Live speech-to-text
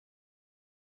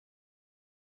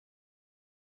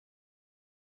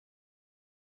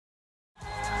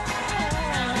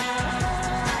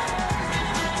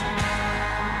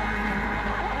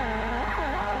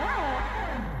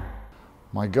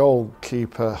My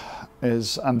goalkeeper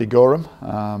is Andy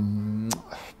Gorham,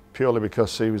 purely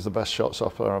because he was the best shot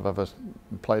stopper I've ever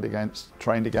played against,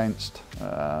 trained against,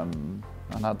 and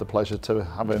had the pleasure to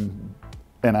have him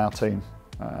in our team.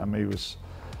 He was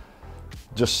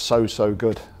just so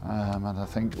good, and I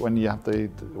think when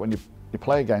you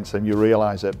play against him, you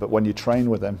realise it. But when you train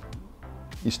with him,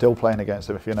 you're still playing against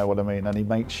him, if you know what I mean. And he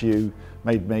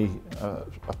made me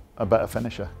a better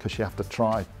finisher, because you have to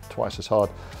try twice as hard.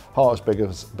 Heart as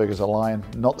big as a lion,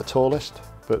 not the tallest,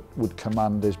 but would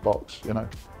command his box. You know,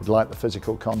 he'd like the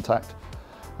physical contact,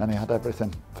 and he had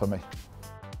everything for me.